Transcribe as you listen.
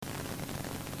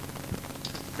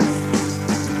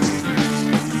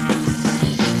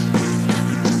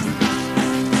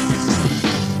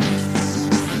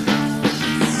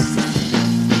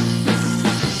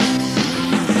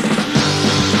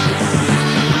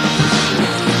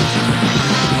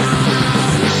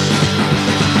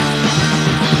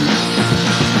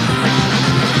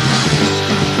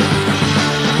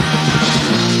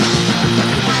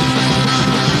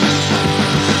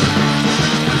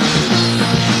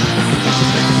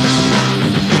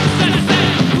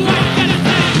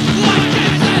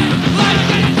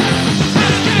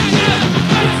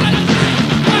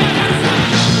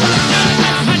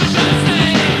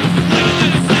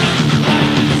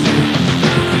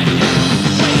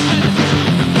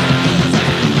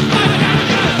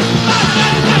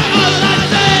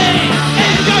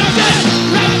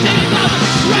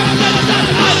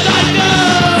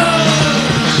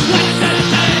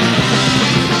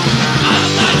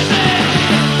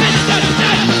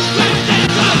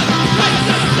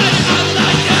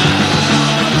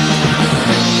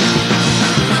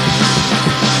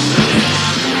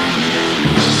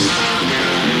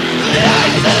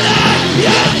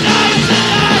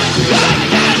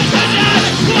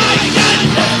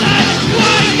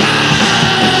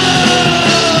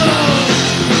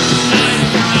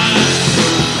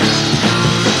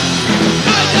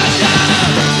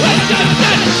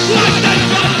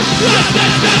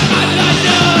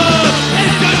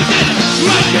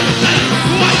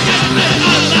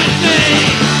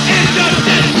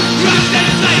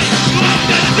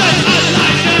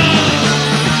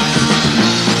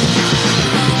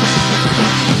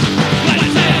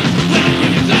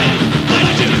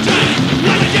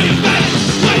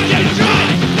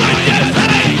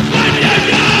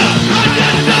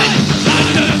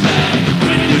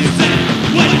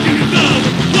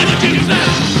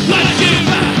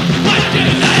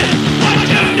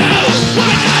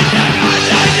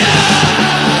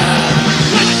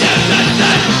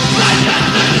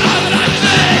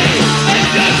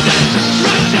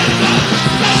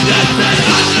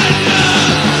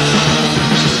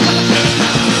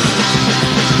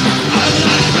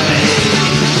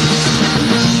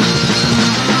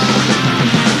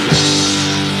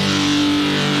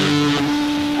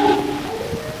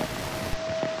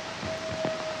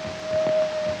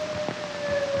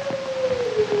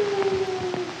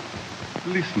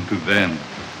Listen to them,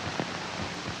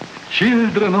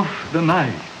 children of the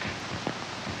night.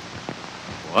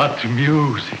 What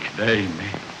music they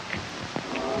make.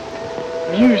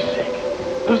 Music?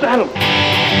 Those animals.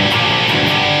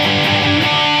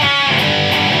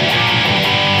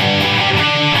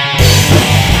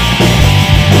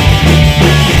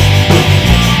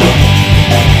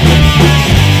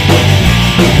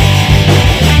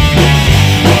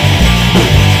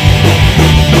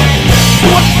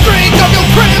 Drink of your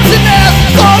crimson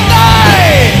essence all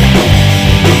night.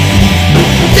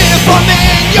 Dip from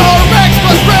in your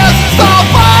express presence all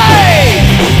fight.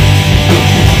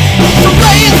 So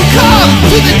raise a cup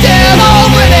to the dead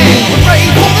already. Pray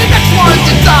for the next one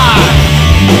to die.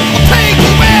 I'll take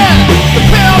you in the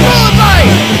pale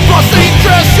moonlight, frosting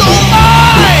dress your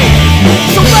light.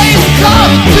 So raise a cup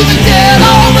to the dead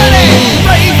already.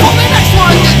 Pray for the next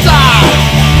one to die.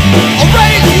 I'll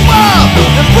raise you up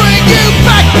and bring you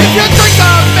back if you drink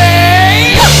of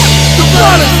me. The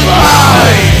blood is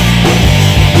alive.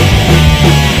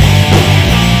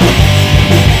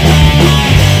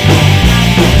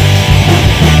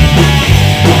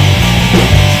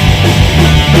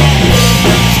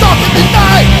 Stop in the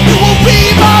night, you will be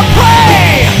my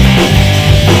prey.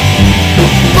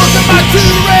 Look at my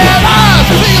two red eyes,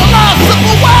 feel lost slip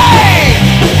away.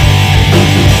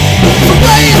 So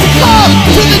raise a cup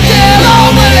to the dead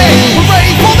already. Pray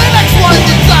for the next one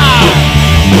to die.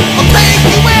 I'll take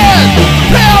you in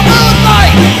the pale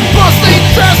moonlight, frosting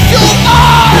dress your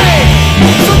eye.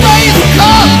 So raise a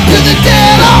cup to the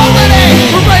dead already.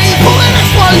 Pray for the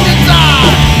next one to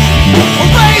die. I'll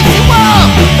raise you up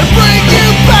and bring you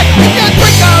back if you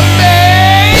drink of me.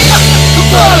 The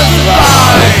blood is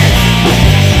alive.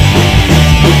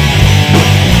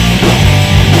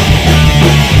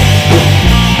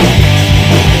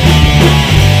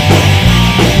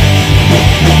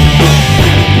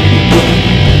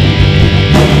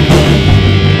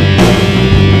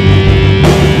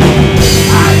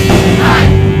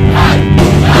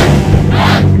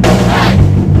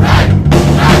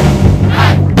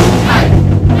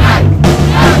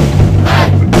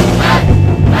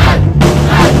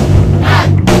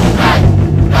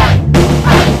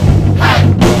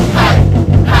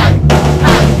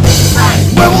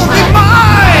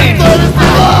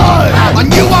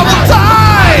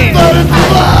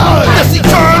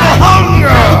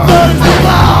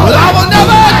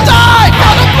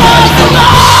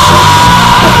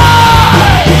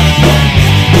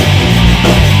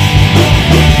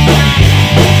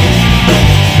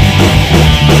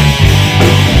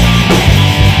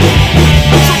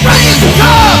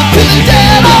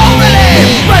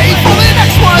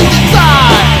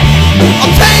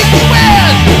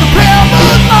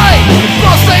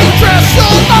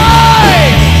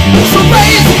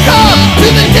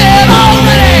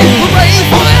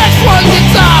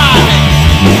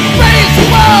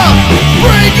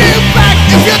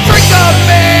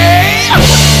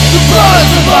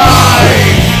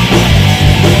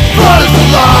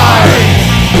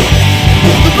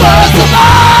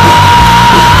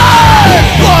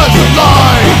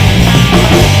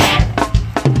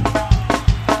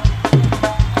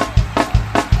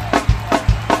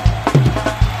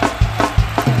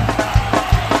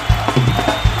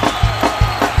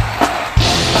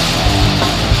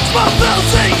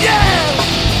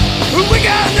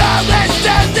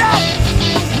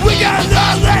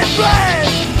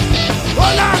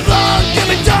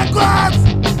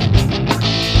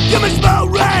 Give me small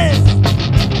rays.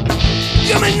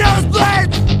 Give me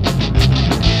nosebleeds.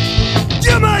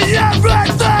 Give me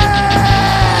everything.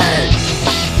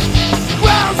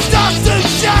 Ground starts to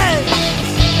shake.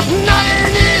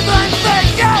 Nothing even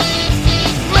thinking.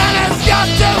 Man has got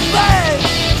to pay.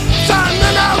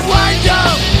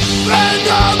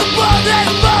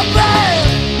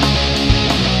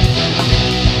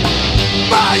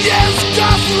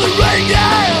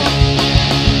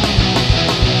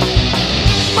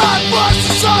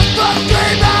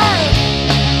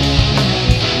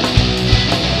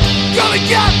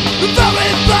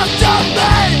 very best of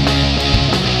me.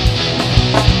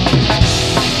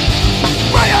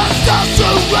 My heart starts to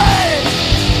rain.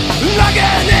 I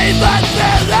can even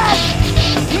feel it,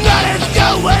 that it's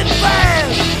going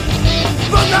fast.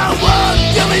 But now on,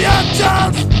 give me a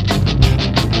chance.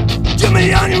 Give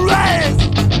me on your race.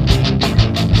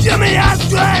 Give me a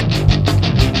strength.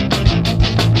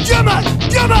 Give me,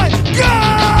 go!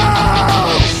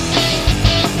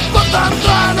 But the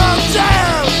final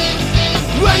time,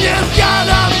 when you've got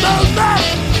a moment,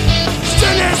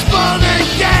 sin is burning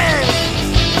gas.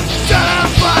 Set a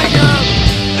fire,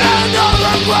 and all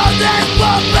the world is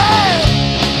for me.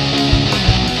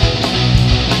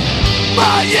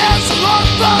 My ears are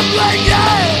bubbling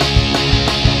in.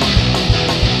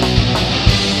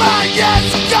 My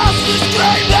ears just is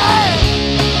screaming.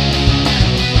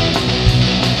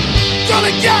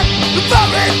 Gonna get the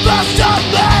very best of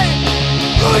me.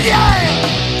 Oh yeah.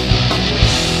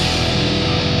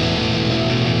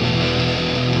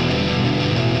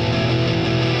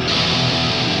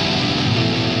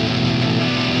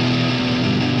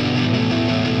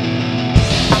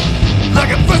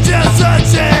 Like a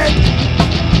searching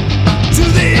to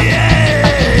the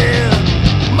end.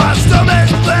 My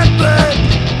stomach's flipping.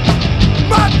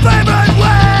 My favorite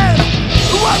way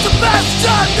was the best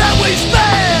time that we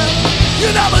spent. You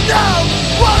never know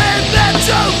what it meant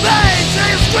to me.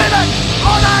 She's screaming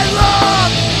all night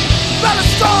long, but it's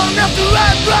strong enough to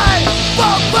end right.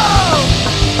 Boom, boom,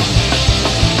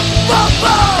 boom,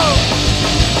 boom,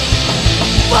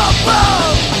 boom,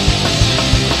 boom.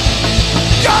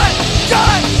 Got it,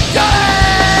 got it, got it.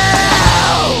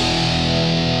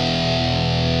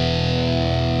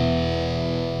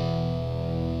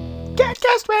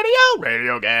 Gadcast Radio,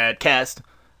 Radio Gadcast.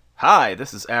 Hi,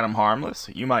 this is Adam Harmless.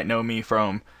 You might know me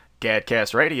from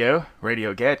Gadcast Radio,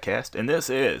 Radio Gadcast, and this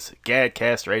is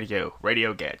Gadcast Radio,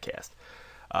 Radio Gadcast.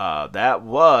 That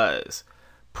was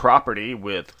Property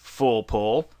with Full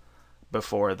Pull.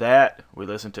 Before that, we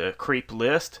listened to Creep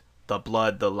List, The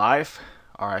Blood, The Life,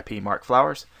 R.I.P. Mark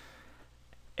Flowers.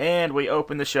 And we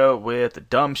opened the show with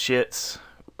Dumb Shits,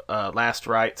 Last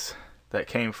Rites, that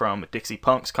came from Dixie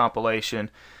Punk's compilation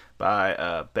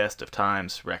by Best of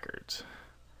Times Records.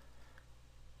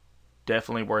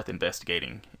 Definitely worth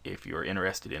investigating if you're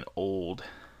interested in old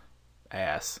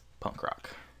ass punk rock.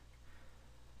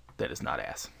 That is not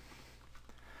ass.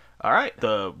 Alright,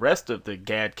 the rest of the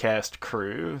Gadcast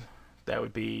crew, that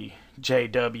would be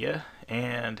JW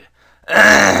and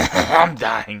I'm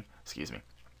dying. Excuse me.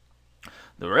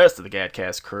 The rest of the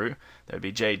Gadcast crew, that would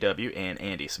be JW and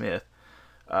Andy Smith,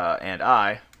 and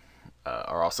I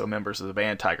are also members of the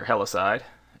band Tiger Helicide.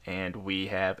 And we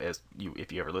have, if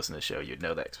you ever listen to the show, you'd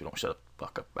know that because we don't shut the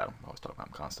fuck up about them. I always talk about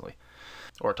them constantly.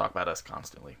 Or talk about us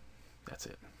constantly. That's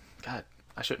it. God,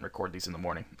 I shouldn't record these in the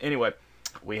morning. Anyway,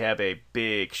 we have a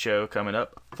big show coming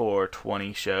up,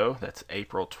 420 show. That's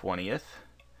April 20th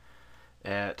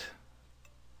at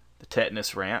the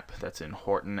Tetanus Ramp. That's in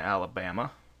Horton,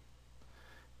 Alabama.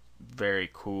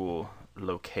 Very cool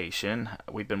location.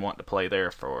 We've been wanting to play there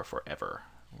for forever.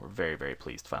 We're very, very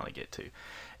pleased to finally get to.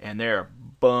 And there are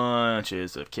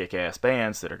bunches of kick-ass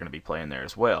bands that are going to be playing there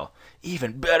as well.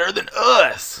 Even better than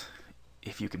us,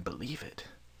 if you can believe it.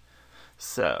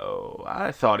 So,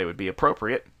 I thought it would be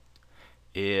appropriate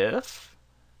if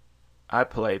I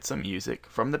played some music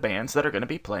from the bands that are going to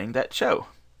be playing that show.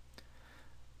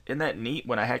 Isn't that neat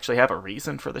when I actually have a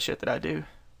reason for the shit that I do?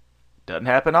 Doesn't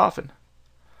happen often.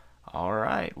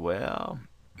 Alright, well,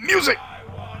 music! I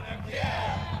wanna kill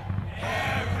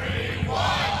everyone.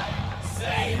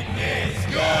 Satan is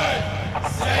good.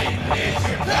 Satan is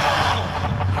your pal.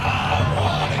 I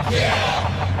wanna kill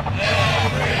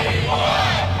everyone.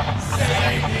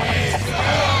 Satan is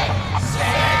good.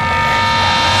 Satan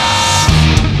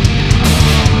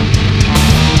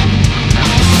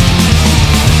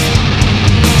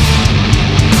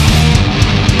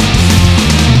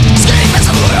Skate as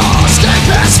a lawyer, skate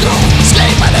past school.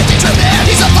 Skate by the teacher man,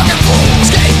 he's a fucking fool.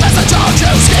 Skate past the dog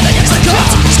show, skate against the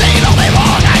cops. Skate all day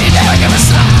long, I ain't never give a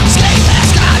stop. Skate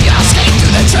past God, yeah, skate to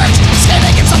the church. Skate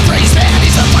against the priest man,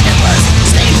 he's the fucking worst.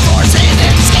 Skate for sin.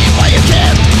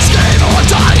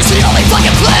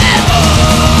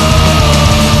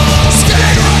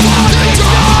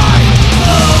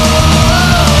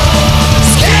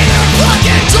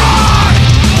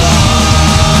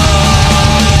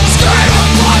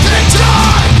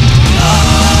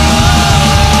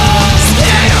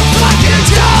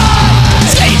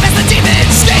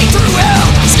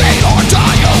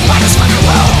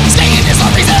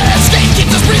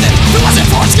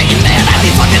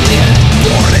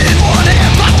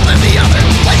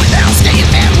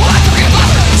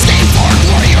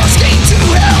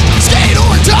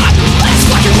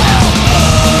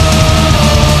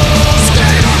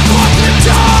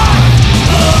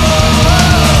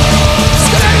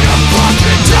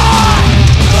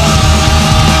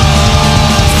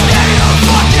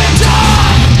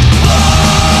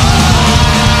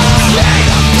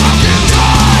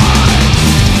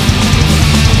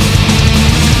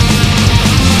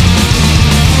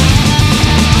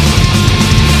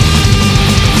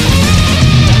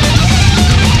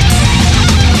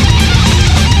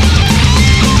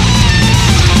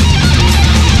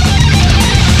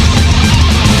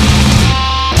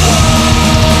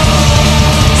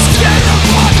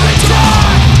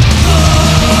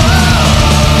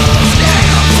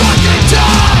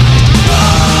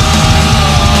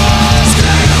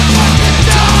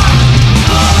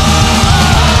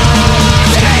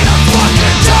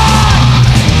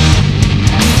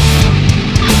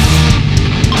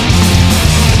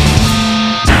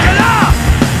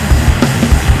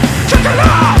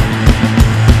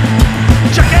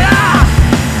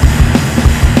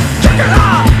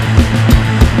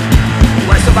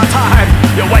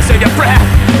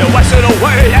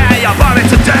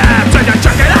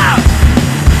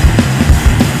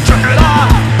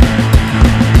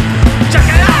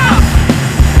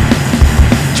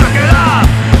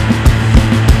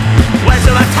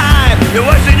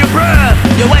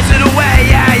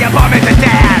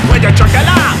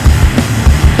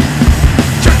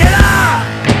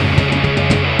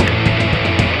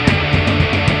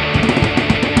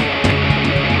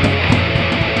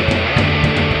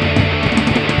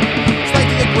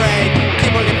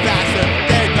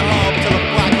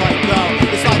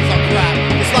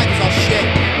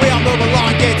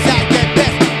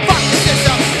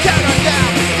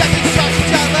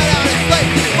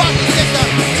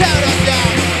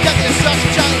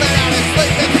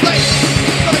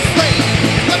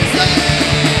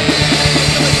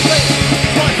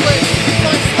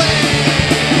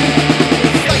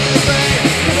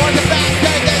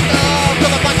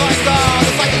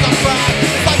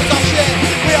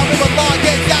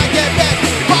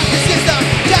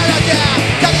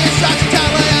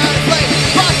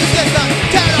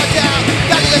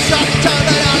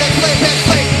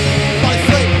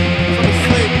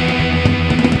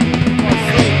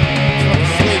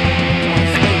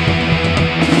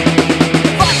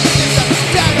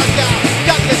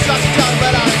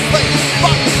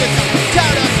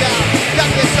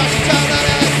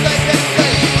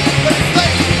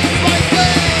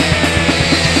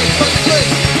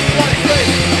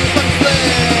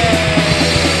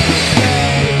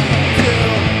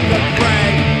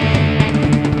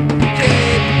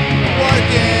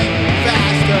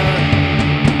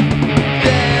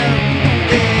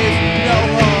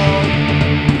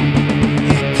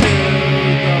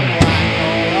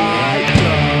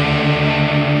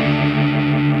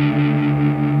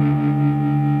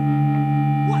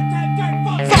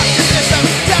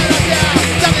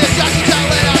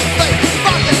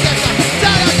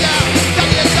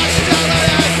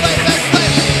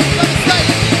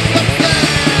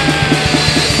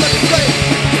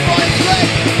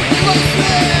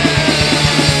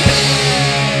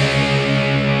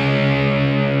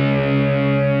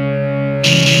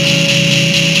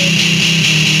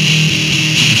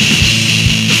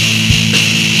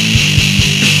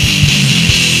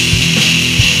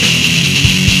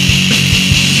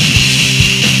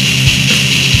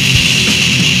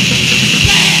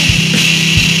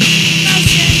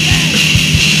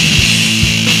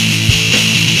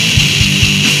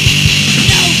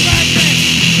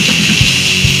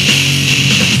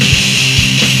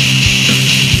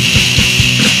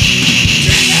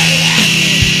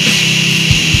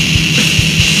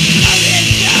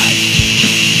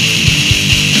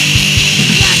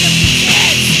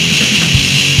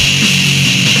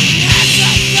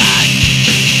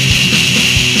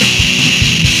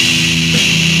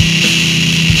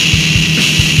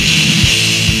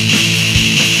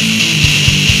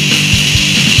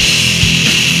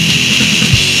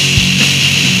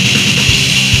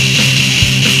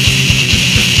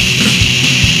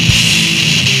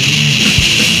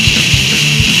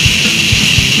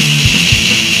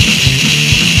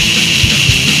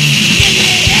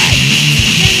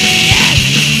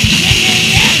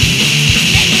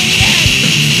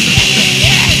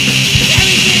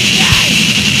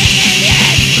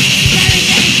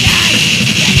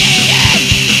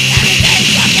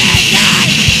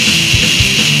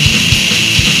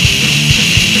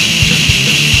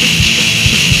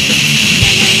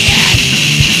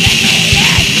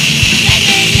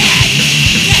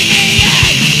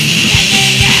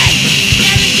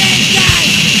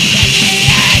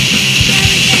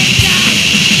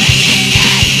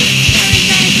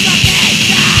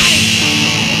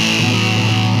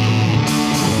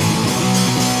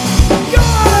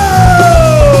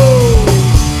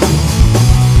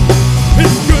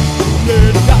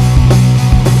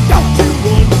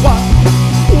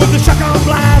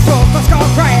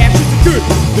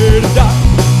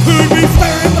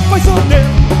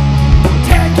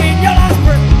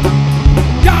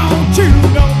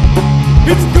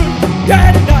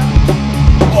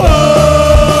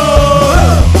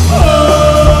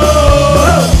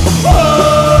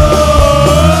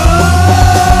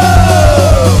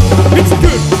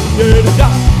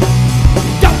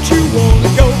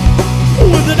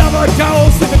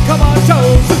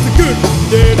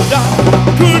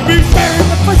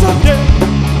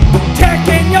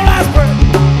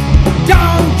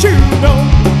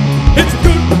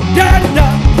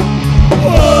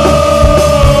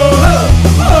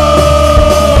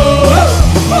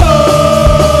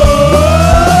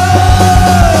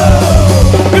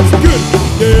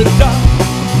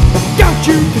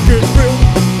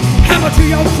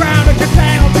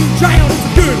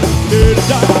 day to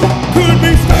die. Could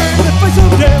be staring the face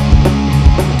of death,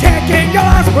 taking your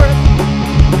last breath.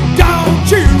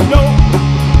 Don't you know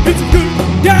it's a good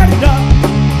day to die?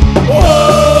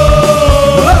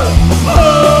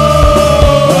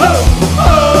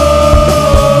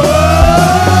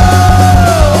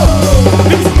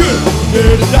 It's a good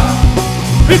day to die.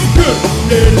 It's a good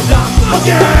day to die. Oh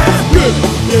yeah, it's a good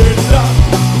day to die.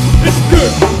 It's a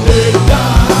good day to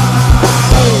die.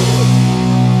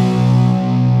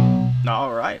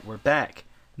 All right, we're back.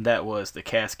 That was the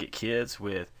Casket Kids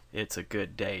with It's a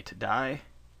Good Day to Die.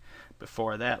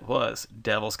 Before that was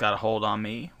Devil's Got a Hold on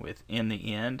Me with In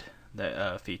the End.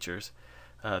 That features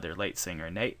their late singer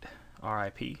Nate,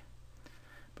 R.I.P.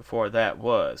 Before that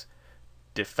was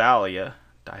Diphalia.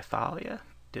 I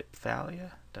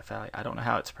don't know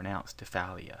how it's pronounced.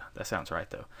 Diphalia. That sounds right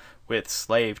though. With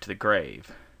Slave to the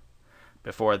Grave.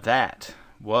 Before that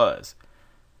was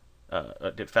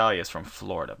Diphalia is from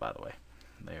Florida, by the way.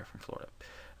 They are from Florida.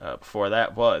 Before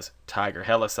that was Tiger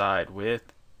Helicide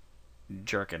with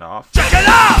Jerkin' Off. Jerkin'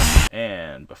 Off!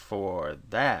 And before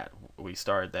that, we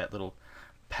started that little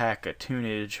pack of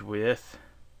tunage with...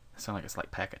 It sounds like it's like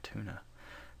pack of tuna.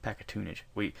 Pack of tunage.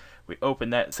 We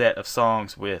opened that set of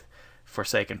songs with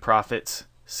Forsaken Prophets,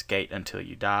 Skate Until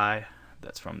You Die.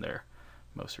 That's from their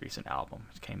most recent album.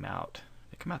 It came out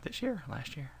this year?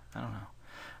 Last year? I don't know.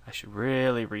 I should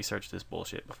really research this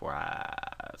bullshit before I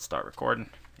start recording.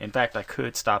 In fact, I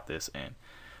could stop this and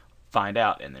find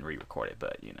out and then re-record it,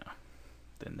 but,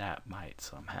 then that might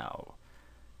somehow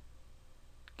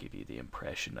give you the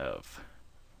impression of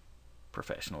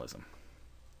professionalism.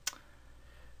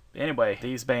 Anyway,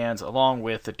 these bands, along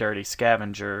with the Dirty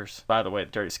Scavengers... By the way,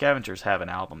 the Dirty Scavengers have an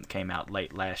album that came out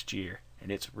late last year,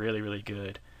 and it's really, really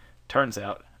good. Turns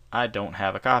out, I don't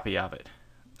have a copy of it.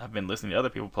 I've been listening to other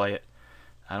people play it.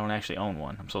 I don't actually own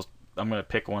one. I'm going to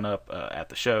pick one up at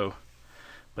the show,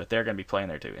 but they're going to be playing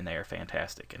there too, and they are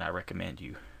fantastic, and I recommend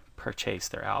you purchase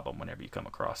their album whenever you come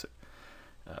across it,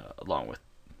 along with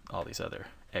all these other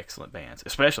excellent bands,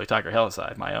 especially Tiger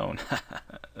Helicide, my own.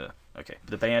 Okay,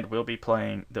 the band will be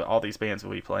playing, all these bands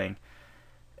will be playing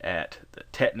at the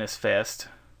Tetanus Fest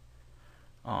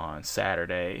on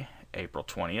Saturday, April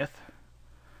 20th.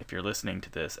 If you're listening to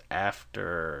this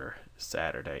after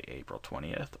Saturday, April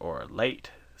 20th, or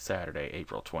late Saturday,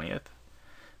 April 20th,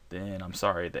 then I'm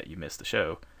sorry that you missed the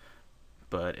show,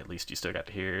 but at least you still got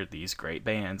to hear these great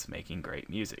bands making great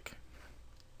music.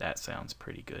 That sounds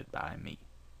pretty good by me.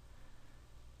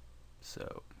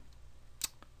 So,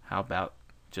 how about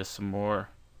just some more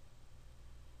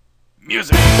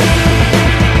music?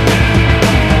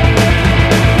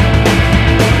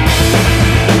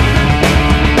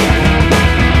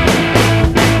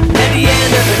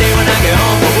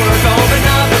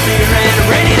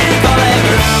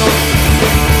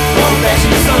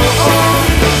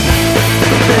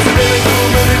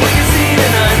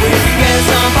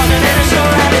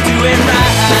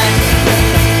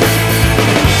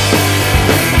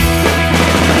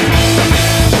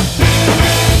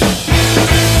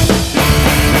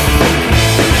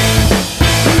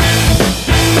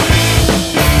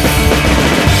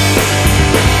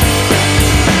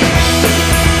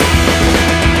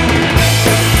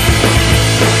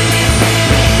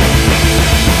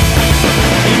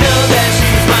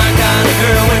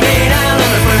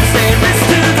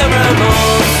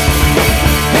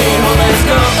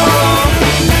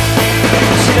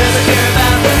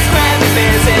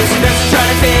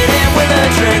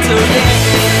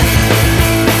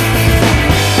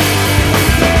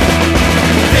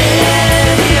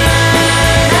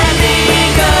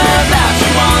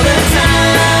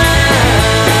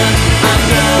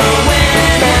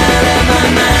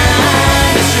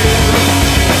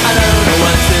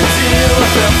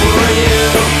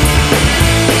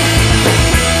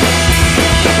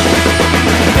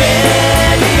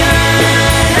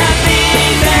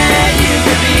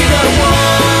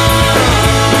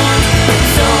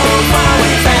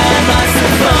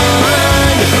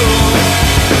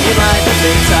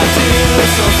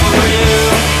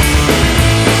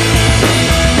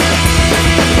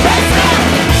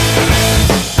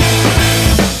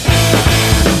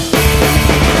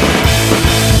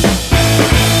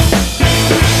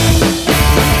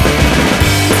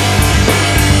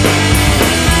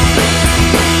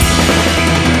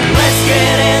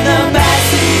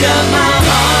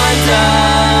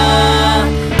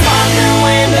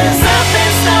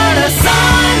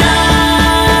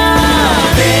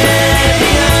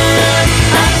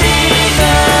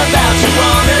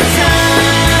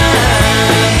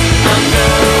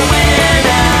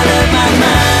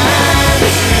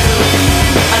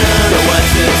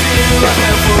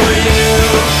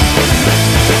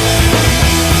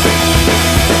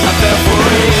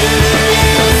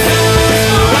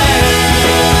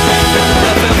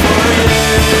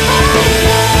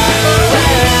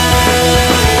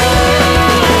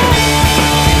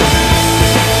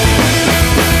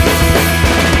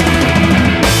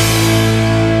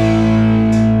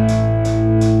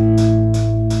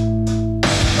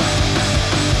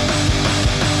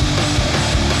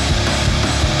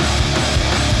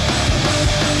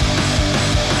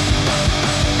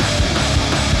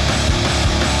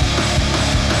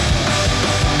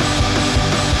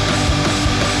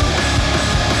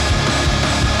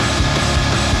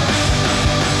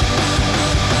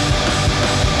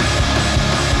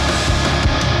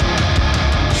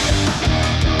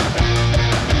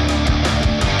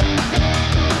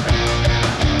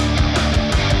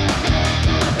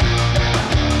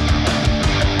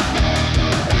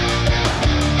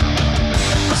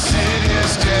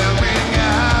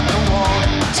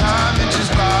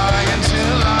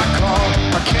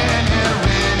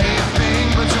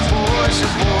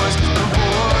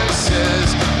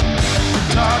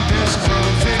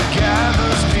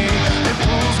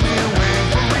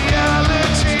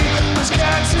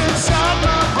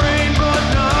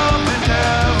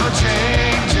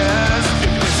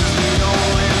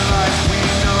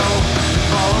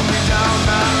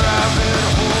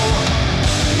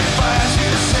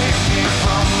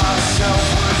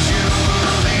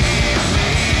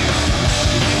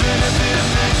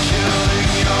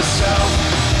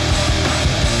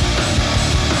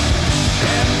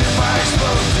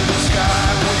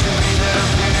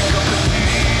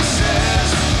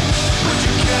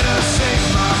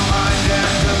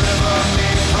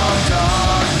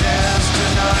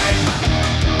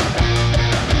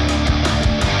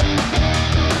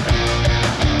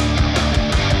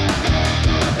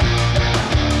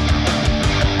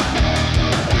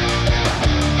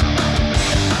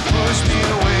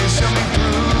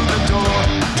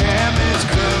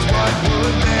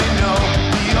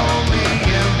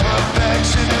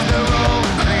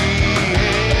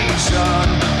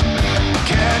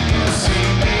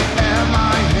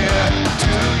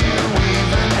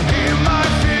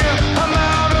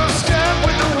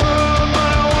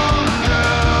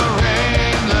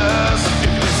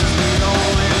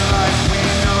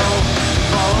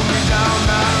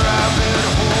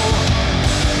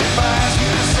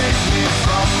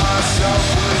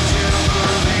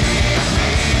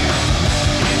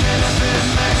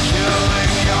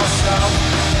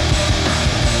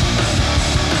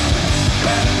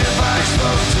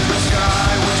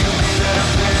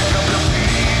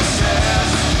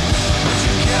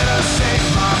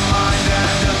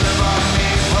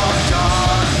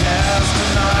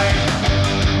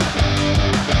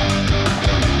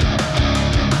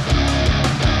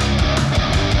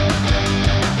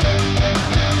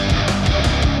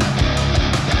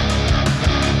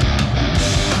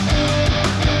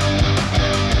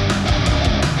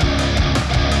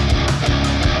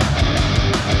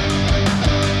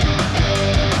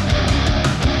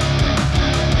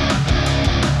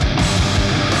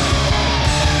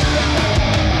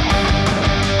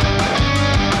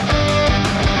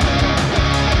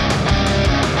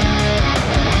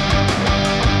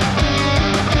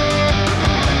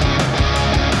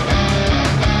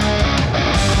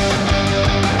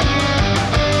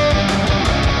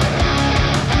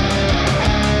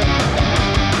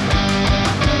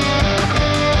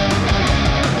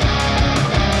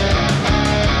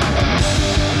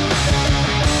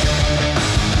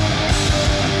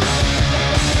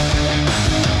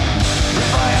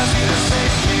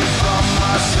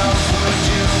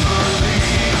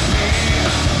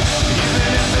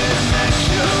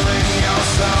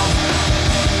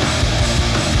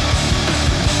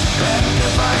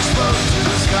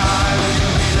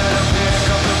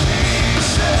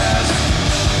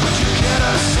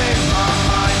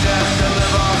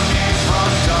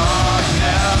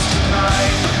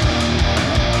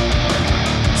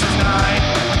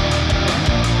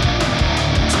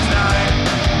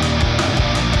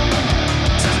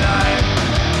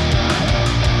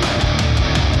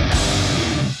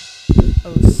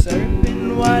 Oh,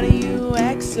 serpent, why do you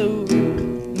act so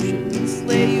rude? Shouldn't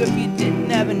slay you if you didn't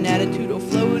have an attitude. Oh,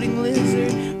 floating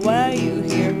lizard, why are you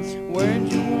here?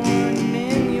 Weren't you warned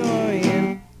in your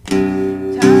ear?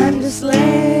 Time to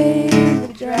slay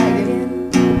the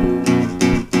dragon.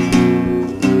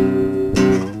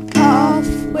 Off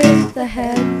with the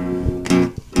head.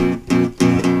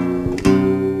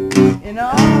 And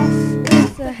off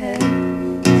with the head.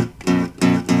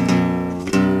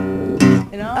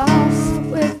 And off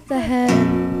with the head.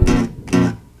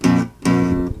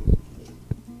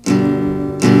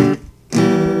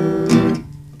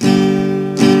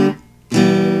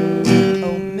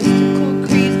 Oh, mystical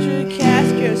creature,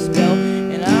 cast your spell,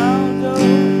 and I'll go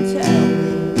and tell.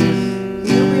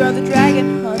 Here we are, the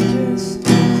dragon hunters,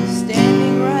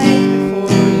 standing right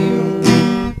before you.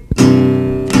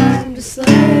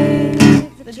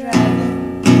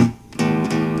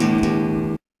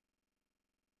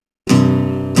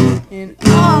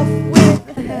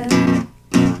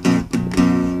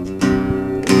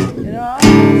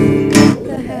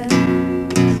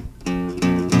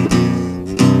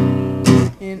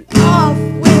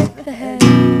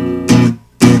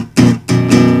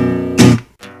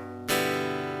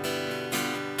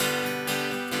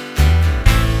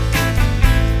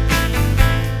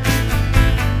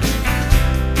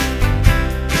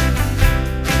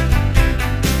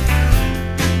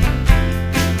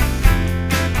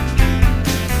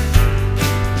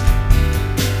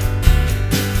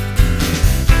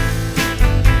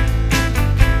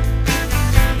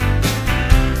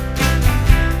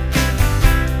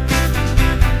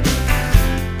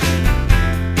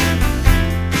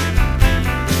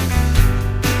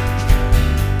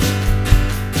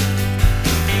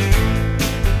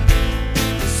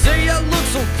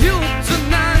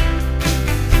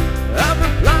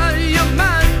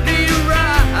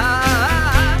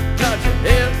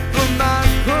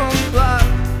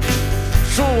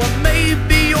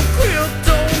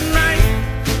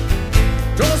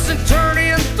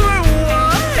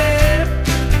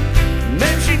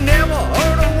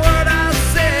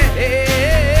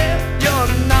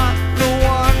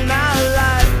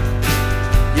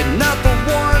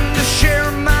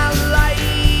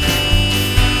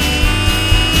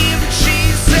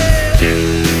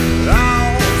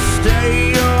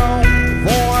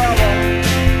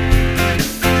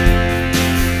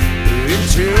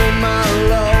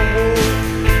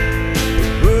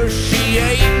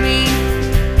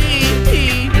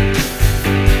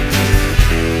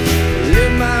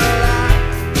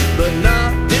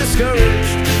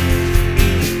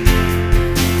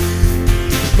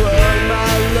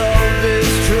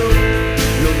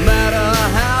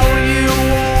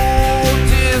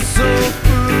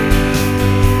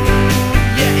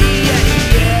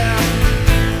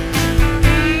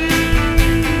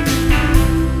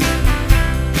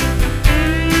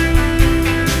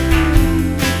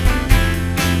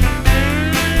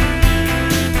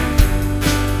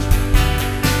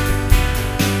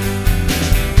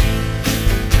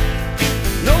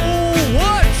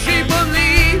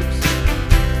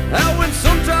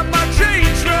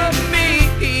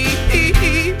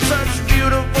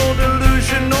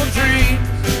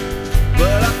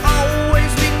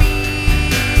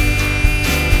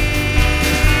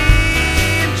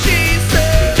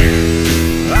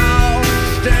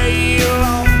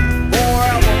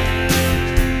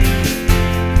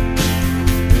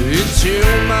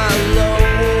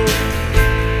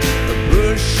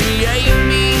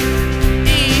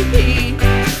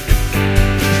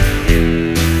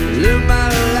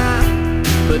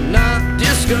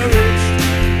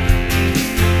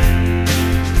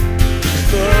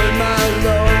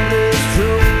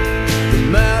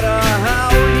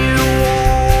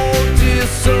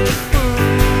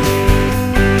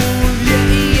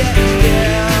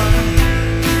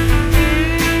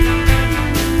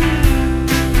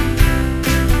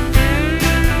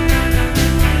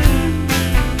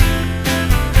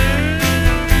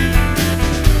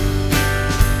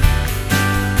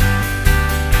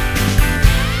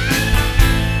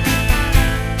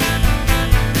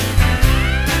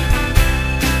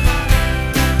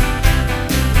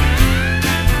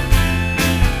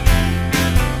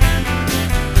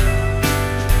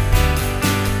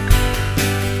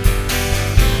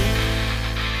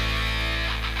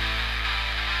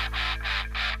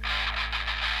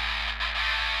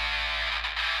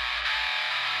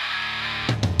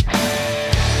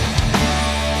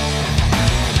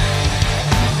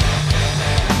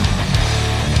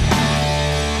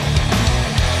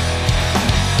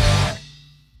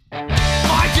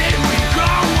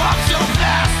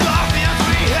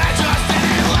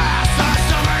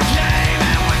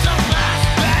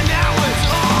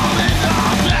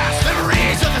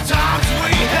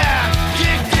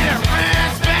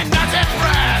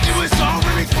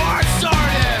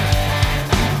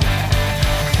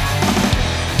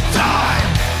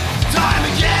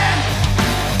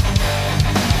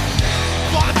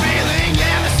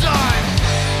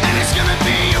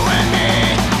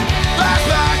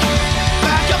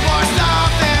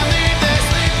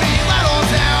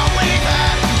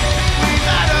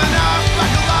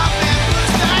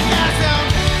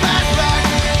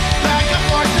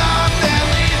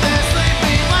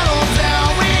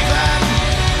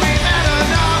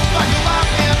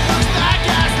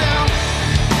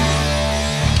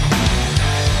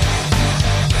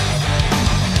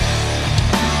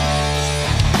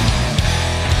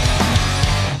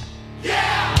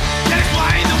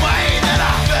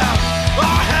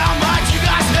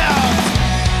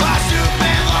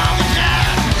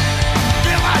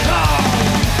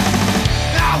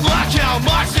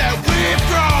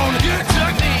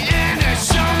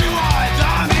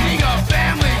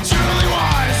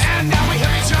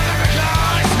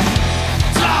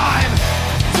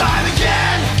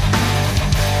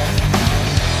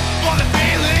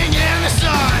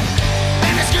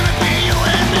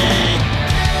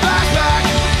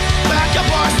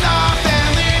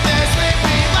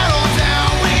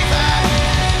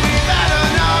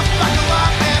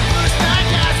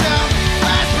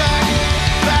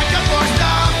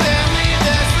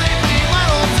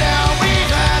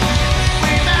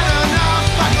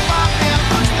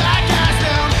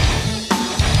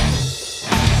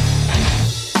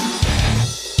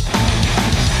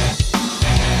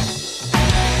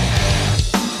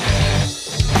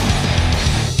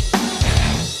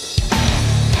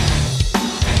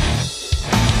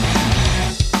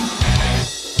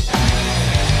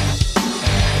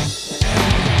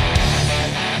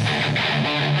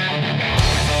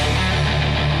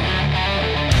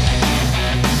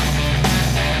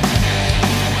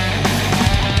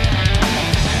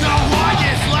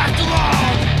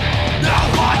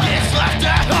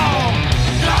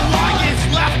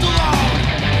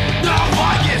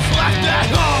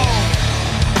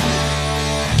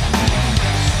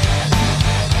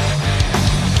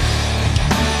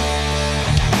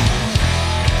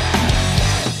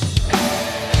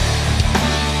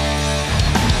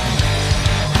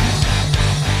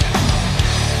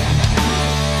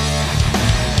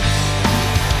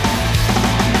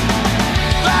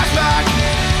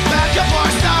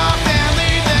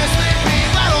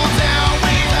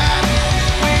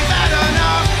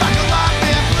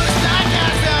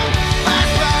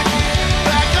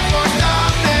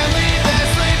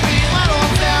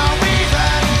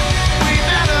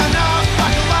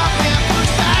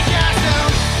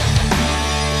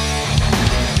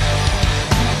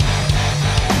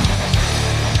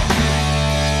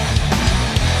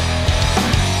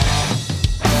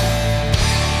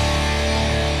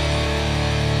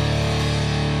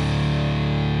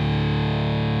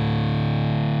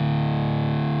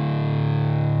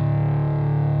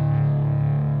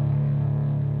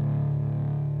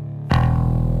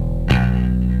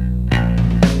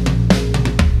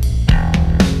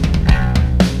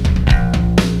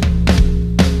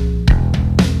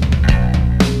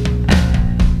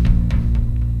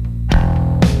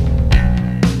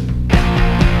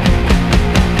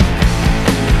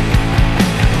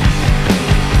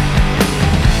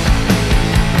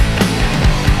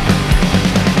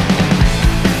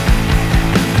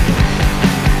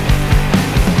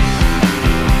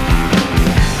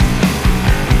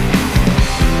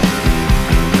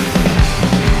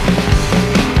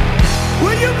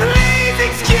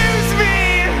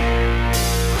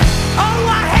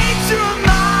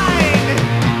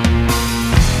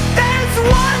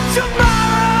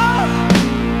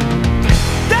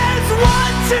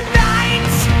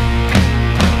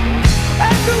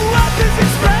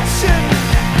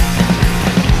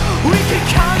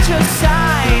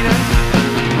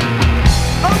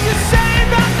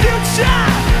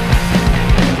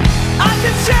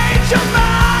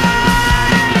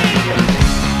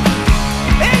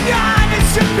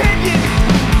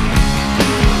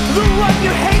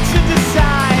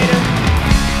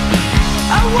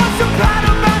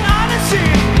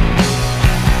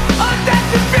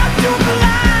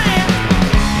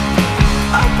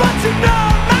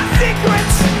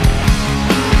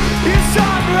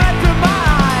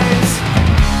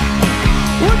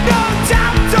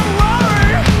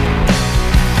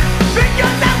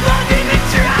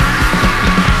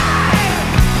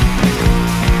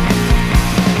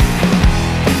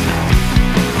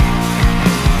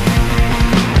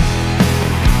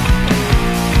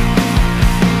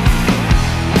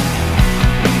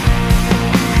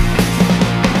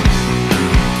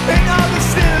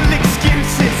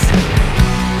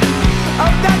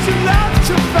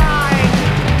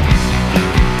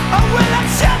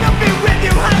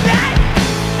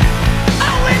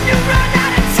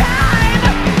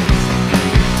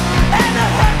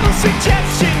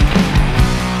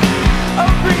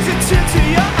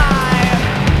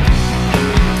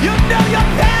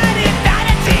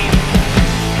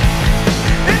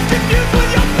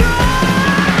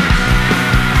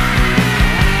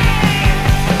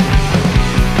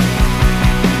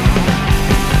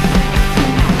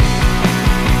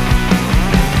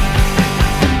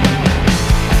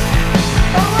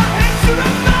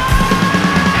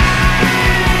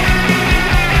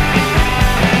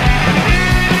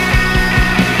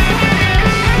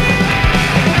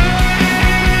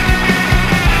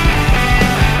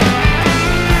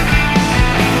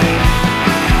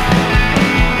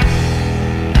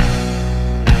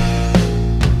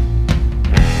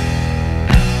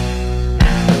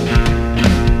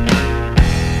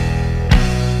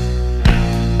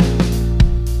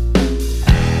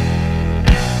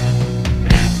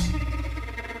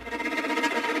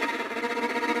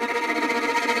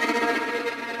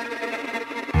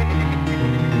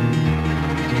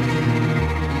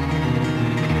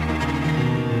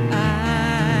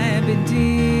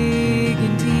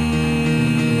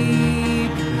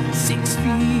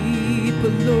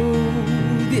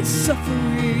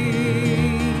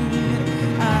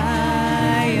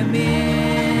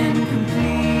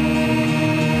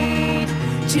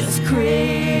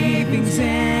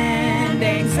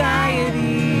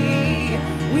 anxiety.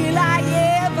 Will I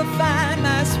ever find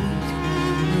my sweet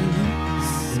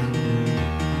release?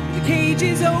 The cage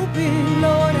is open,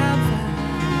 Lord, I'm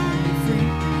finally free,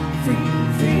 free,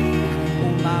 free.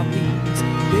 Oh, my wings,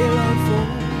 they'll unfold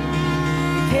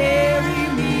and carry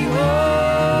me home.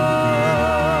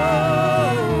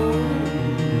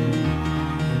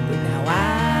 But now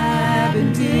I've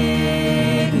been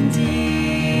digging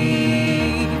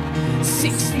deep,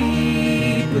 6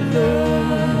 feet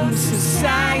below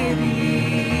society,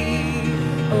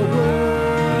 a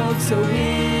world so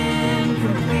incomplete.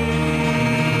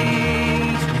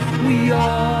 We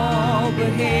all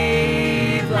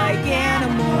behave like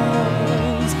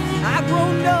animals. I've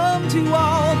grown numb to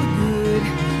all the good,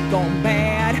 gone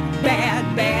bad, bad,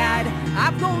 bad.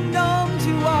 I've grown numb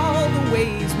to all the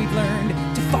ways we've learned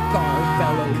to fuck our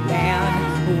fellow man.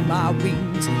 Oh, my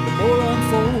wings, the more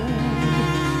unfold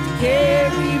to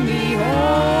carry me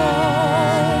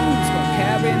home. It's gonna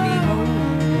carry me home.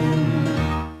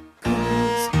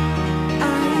 'Cause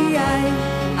I'm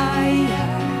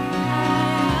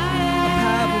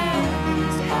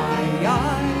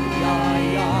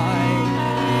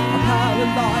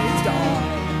paralyzed. I'm paralyzed.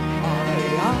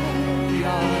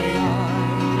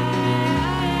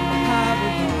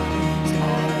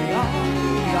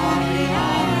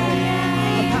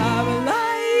 I'm paralyzed.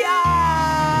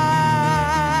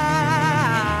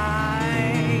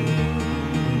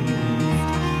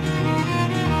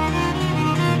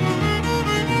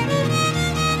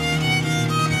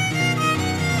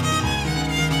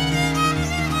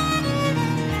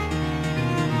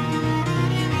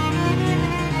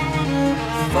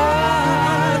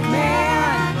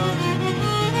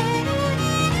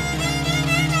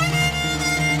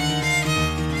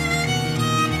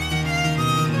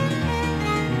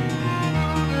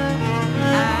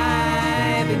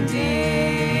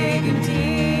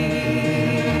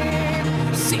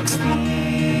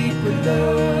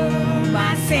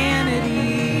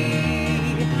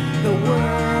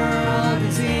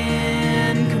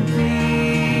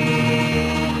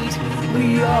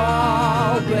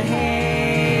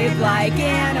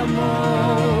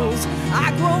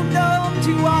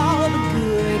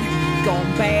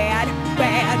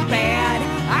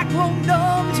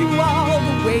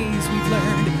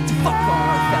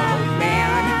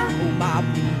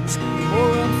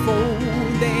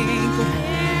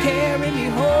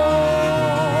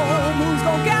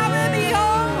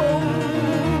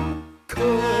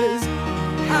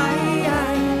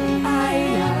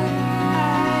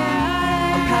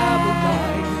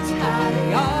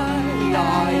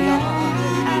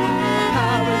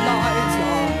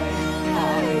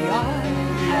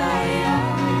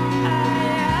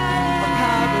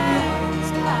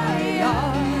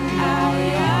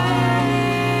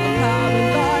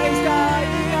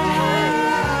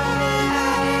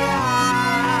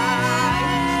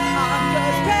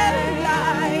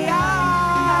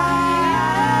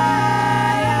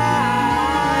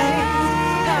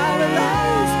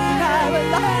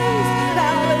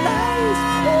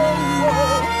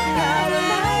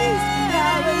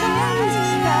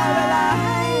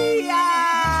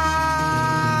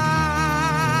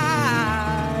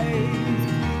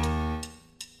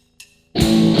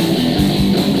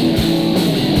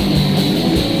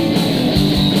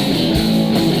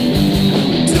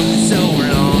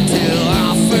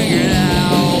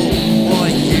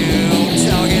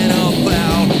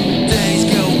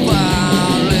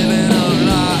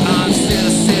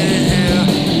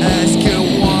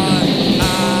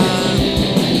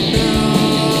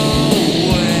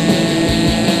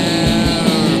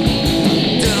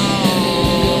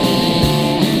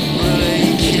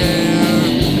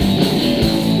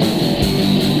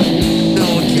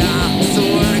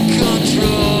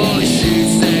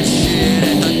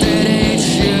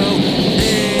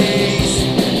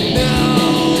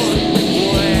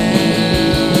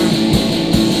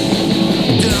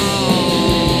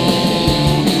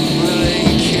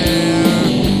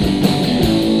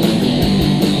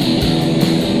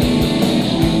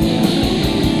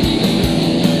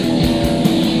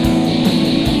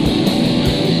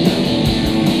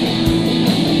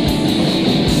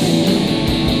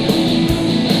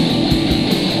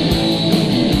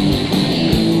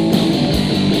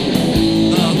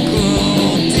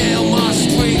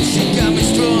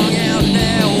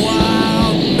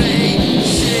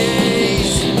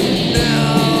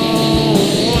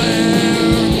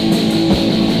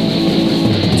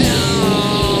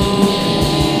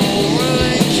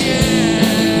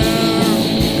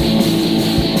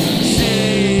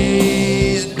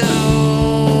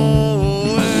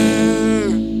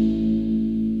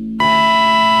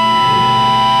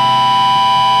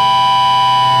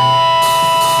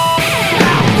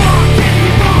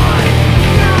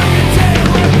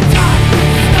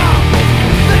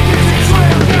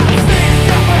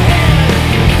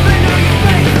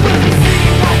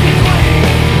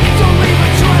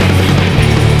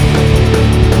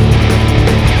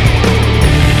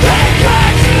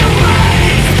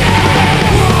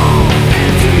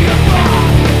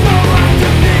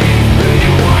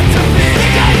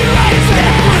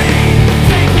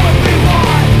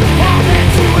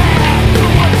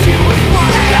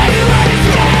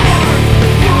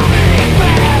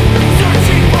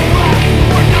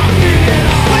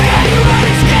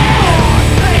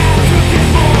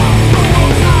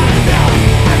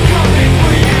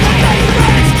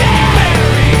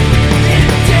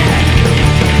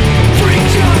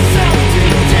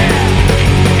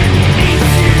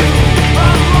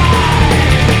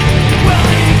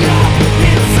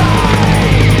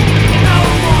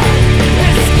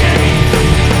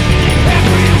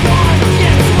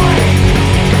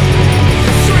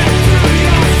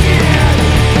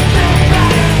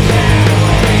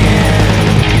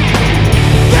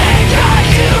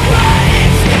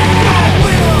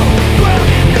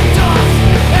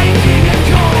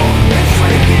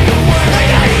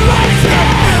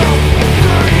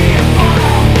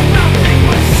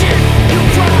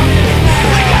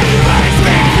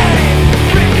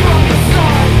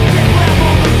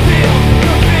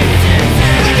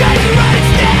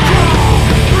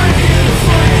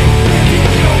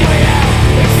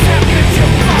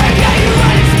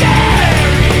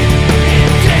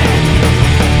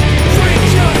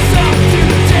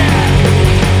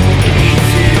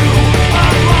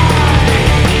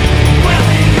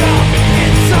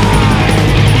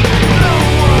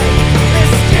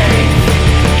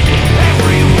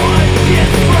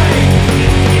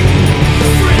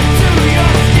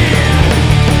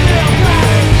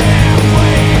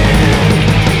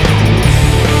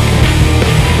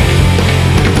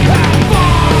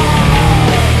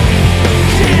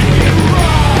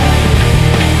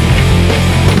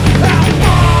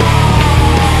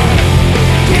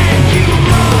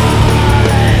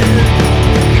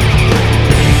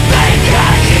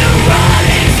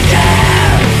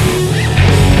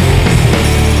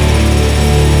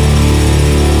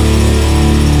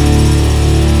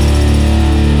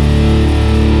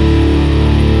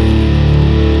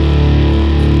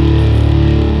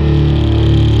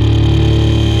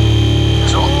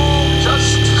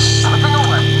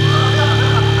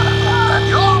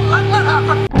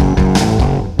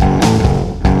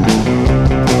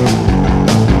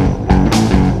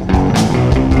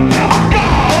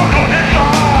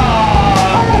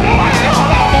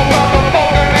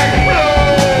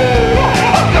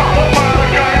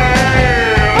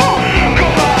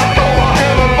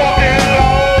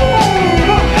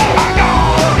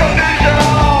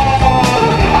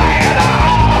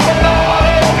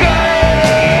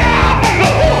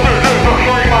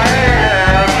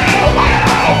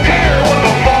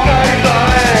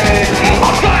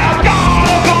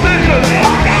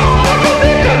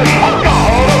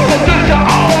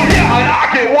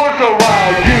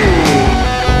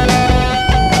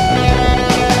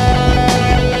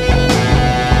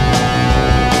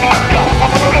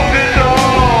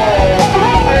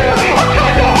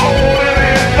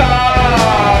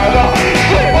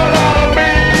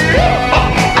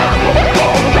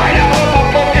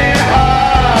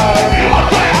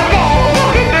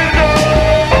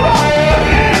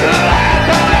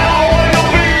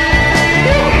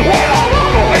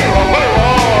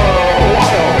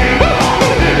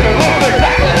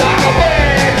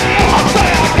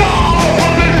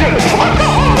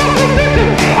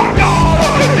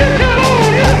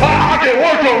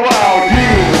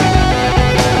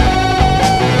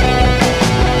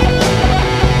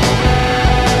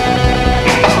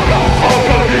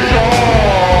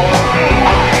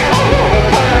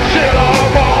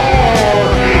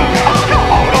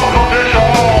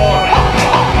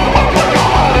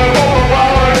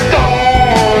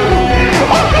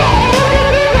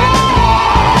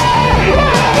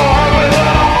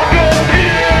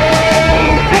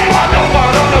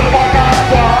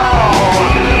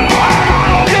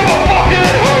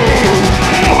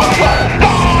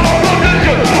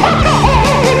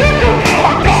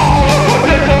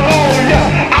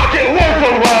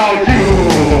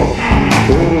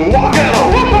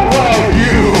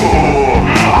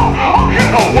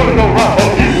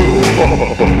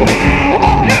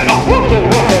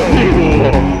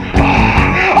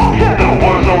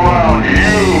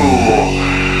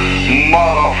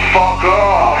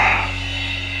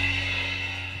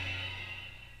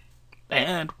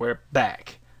 we're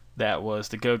back. That was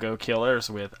the Go-Go Killers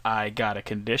with I Got a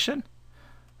Condition.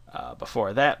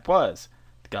 Before that was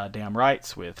the Goddamn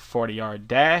Rights with 40-Yard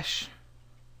Dash.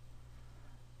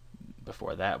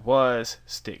 Before that was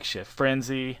Stick Shift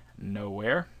Frenzy,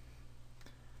 Nowhere.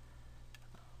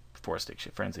 Before Stick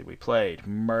Shift Frenzy, we played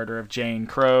Murder of Jane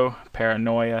Crow,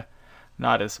 Paranoia.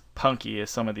 Not as punky as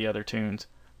some of the other tunes,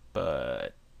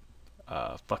 but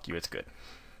fuck you, it's good.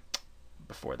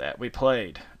 Before that, we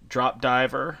played Drop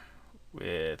Diver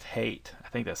with Hate. I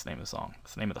think that's the name of the song.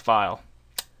 That's the name of the file.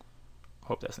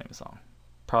 Hope that's the name of the song.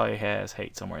 Probably has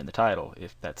Hate somewhere in the title,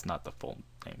 if that's not the full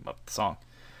name of the song.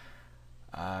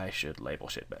 I should label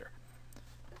shit better.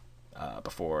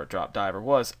 Before Drop Diver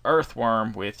was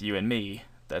Earthworm with You and Me.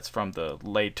 That's from the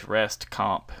Laid to Rest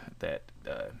comp that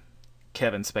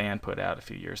Kevin Spann put out a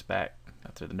few years back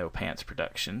through the No Pants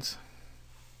Productions.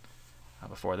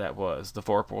 Before that was The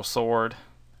Vorpal Sword.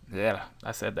 Yeah,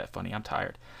 I said that funny. I'm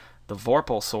tired. The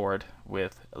Vorpal Sword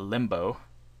with Limbo.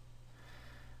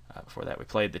 Before that, we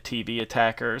played the TV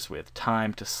Attackers with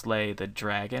Time to Slay the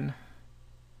Dragon.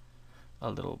 A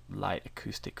little light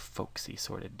acoustic folksy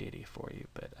sort of ditty for you,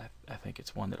 but I think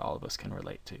it's one that all of us can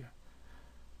relate to.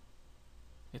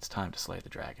 It's time to slay the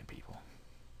dragon, people.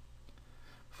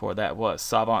 Before that was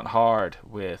Savant Hard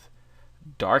with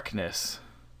Darkness.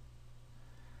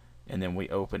 And then we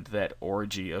opened that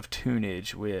orgy of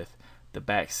tunage with the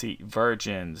Backseat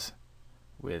Virgins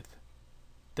with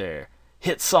their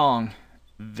hit song,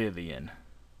 Vivian.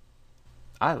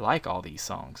 I like all these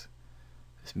songs.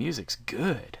 This music's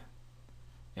good.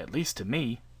 At least to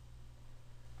me.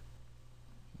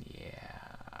 Yeah,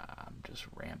 I'm just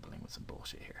rambling with some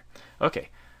bullshit here. Okay.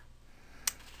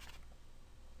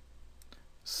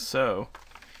 So,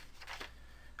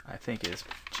 I think it's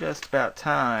just about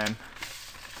time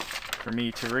for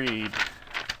me to read.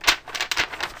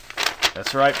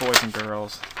 That's right, boys and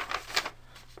girls.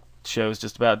 The show's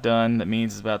just about done. That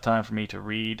means it's about time for me to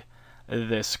read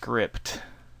the script.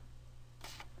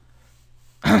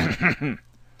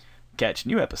 Catch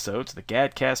new episodes of the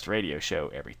Gadcast Radio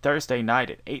Show every Thursday night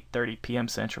at 8:30 p.m.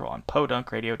 Central on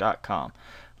podunkradio.com.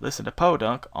 Listen to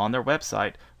Podunk on their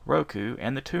website, Roku,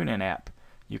 and the TuneIn app.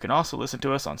 You can also listen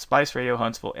to us on Spice Radio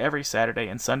Huntsville every Saturday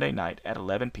and Sunday night at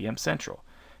 11 p.m. Central.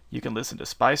 You can listen to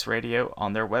Spice Radio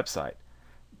on their website.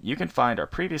 You can find our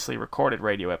previously recorded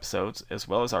radio episodes, as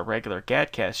well as our regular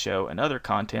Gadcast show and other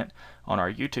content, on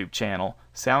our YouTube channel,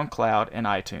 SoundCloud, and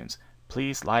iTunes.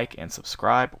 Please like and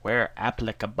subscribe where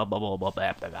applicable.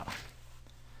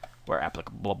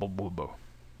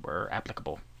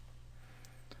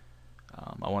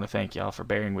 I want to thank y'all for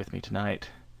bearing with me tonight.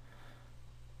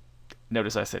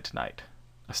 Notice I said tonight.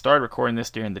 I started recording this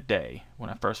during the day when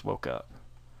I first woke up.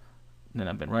 And then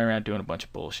I've been running around doing a bunch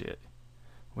of bullshit.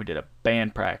 We did a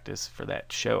band practice for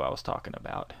that show I was talking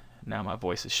about. Now my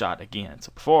voice is shot again.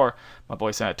 So before, my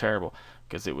voice sounded terrible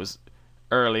because it was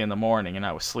early in the morning and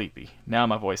I was sleepy. Now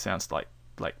my voice sounds like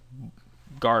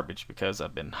garbage because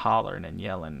I've been hollering and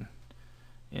yelling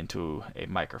into a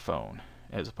microphone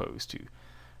as opposed to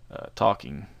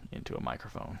talking into a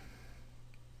microphone.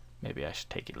 Maybe I should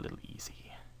take it a little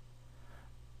easy.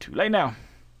 Too late now.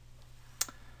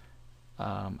 We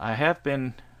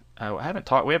haven't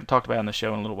talked about it on the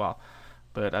show in a little while,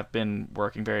 but I've been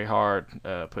working very hard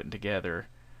putting together,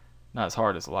 not as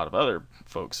hard as a lot of other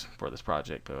folks for this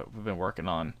project, but we've been working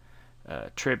on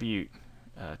tribute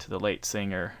to the late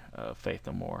singer of Faith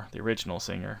No More, the original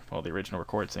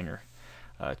recorded singer,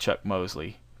 Chuck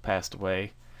Mosley, passed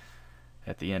away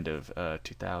at the end of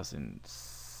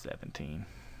 2017.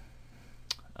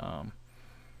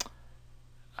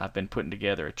 I've been putting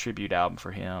together a tribute album for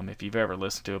him. If you've ever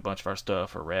listened to a bunch of our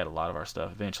stuff or read a lot of our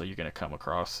stuff, eventually you're going to come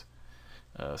across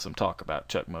some talk about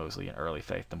Chuck Mosley and early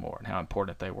Faith No More and how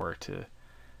important they were to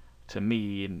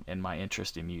me and my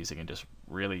interest in music and just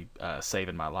really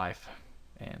saving my life.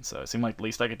 And so it seemed like the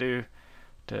least I could do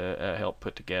to help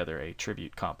put together a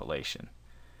tribute compilation.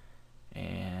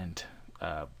 And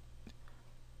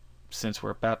since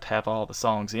we're about to have all the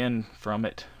songs in from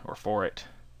it or for it,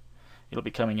 it'll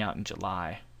be coming out in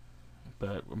July.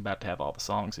 But we're about to have all the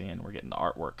songs in. We're getting the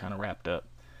artwork kind of wrapped up,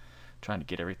 trying to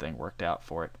get everything worked out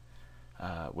for it.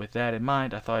 With that in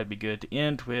mind, I thought it'd be good to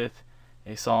end with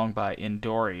a song by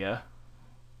Endoria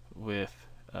with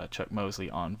Chuck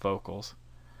Mosley on vocals.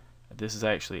 This is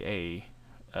actually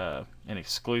an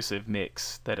exclusive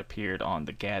mix that appeared on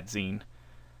the Gadzine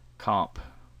comp.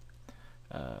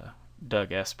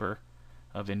 Doug Esper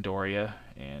of Endoria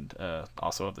and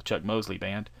also of the Chuck Mosley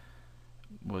Band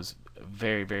was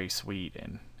very, very sweet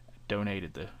and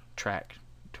donated the track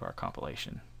to our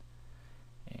compilation.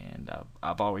 and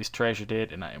I've always treasured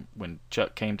it. And when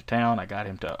Chuck came to town, I got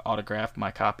him to autograph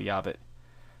my copy of it,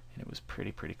 and it was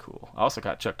pretty cool. I also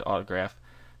got Chuck to autograph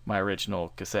my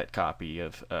original cassette copy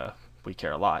of We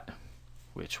Care a Lot,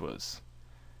 which was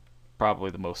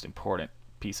probably the most important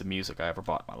piece of music I ever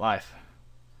bought in my life.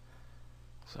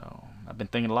 So I've been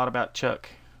thinking a lot about Chuck.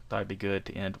 Thought it'd be good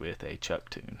to end with a Chuck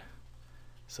tune.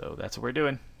 So that's what we're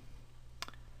doing.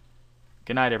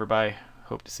 Good night, everybody.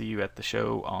 Hope to see you at the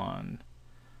show on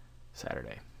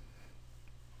Saturday.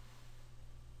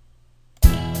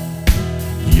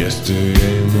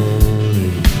 Yesterday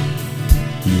morning,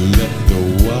 you let the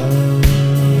wild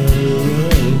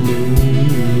run me.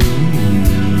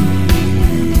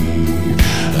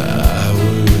 I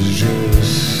was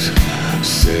just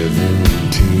 17.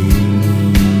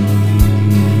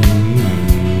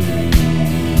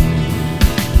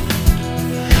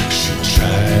 She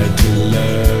tried to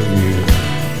love you,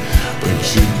 but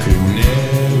you could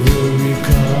never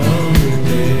recall her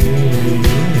name.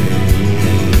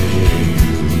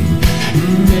 You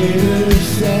made her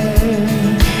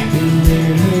sad, you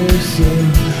made her so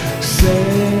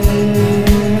sad.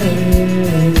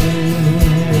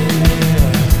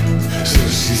 So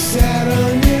she sat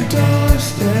on your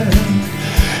doorstep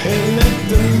and let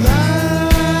the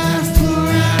life pour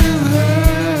out of her.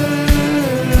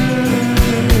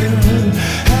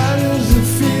 How does it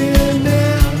feel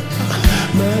now,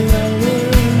 my lover?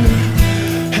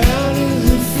 How does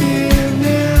it feel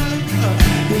now?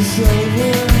 It's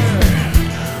over.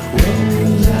 What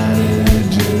was I to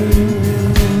do?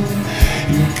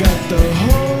 You got the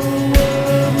whole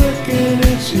world looking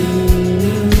at you.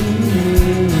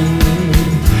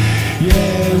 Yeah,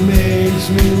 it makes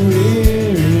me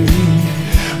weary,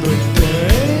 but there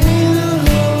ain't a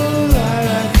whole lot I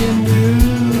can do.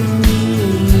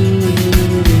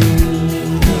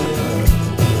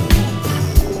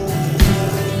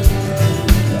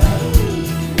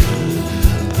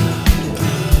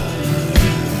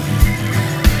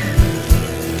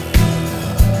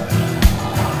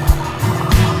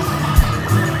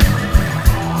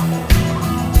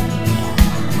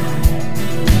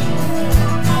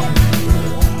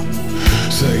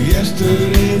 So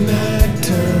yesterday night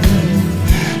time,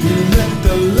 you let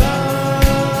the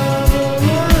love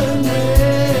run me.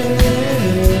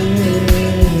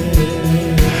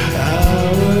 I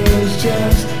was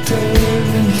just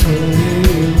turning 21.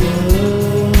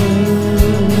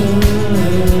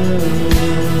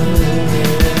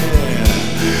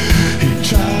 He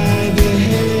tried to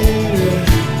hate her,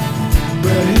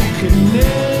 but he could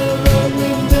never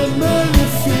remember the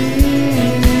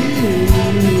feeling.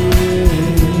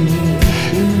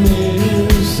 It made him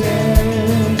sad,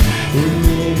 it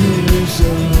made him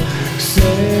so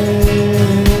sad.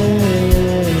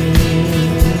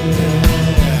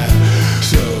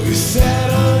 So he sat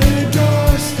on your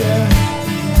doorstep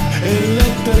and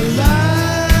let the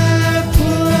light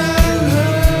pour out of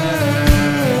her.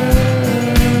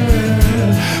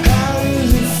 How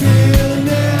does it feel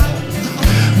now,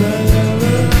 my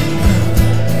lover?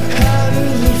 How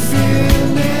does it feel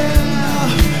now?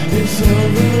 It's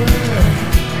over.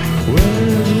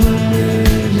 Where's my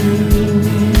religion?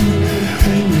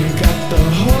 And you got the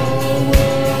whole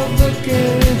world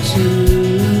looking at you.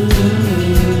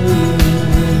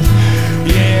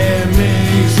 Yeah, it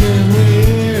makes me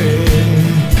weary,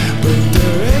 but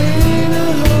there ain't a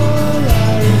whole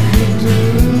lot I can do.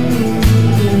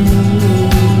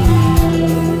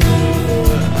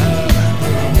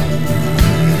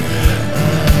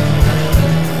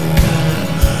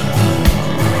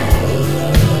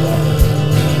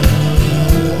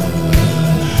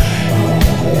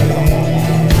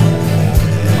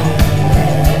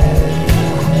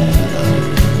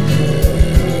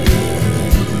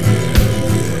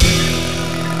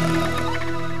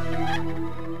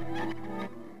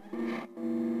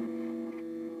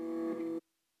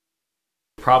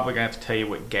 Probably gonna have to tell you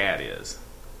what GAD is.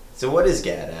 So what is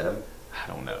GAD, Adam? I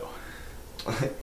don't know.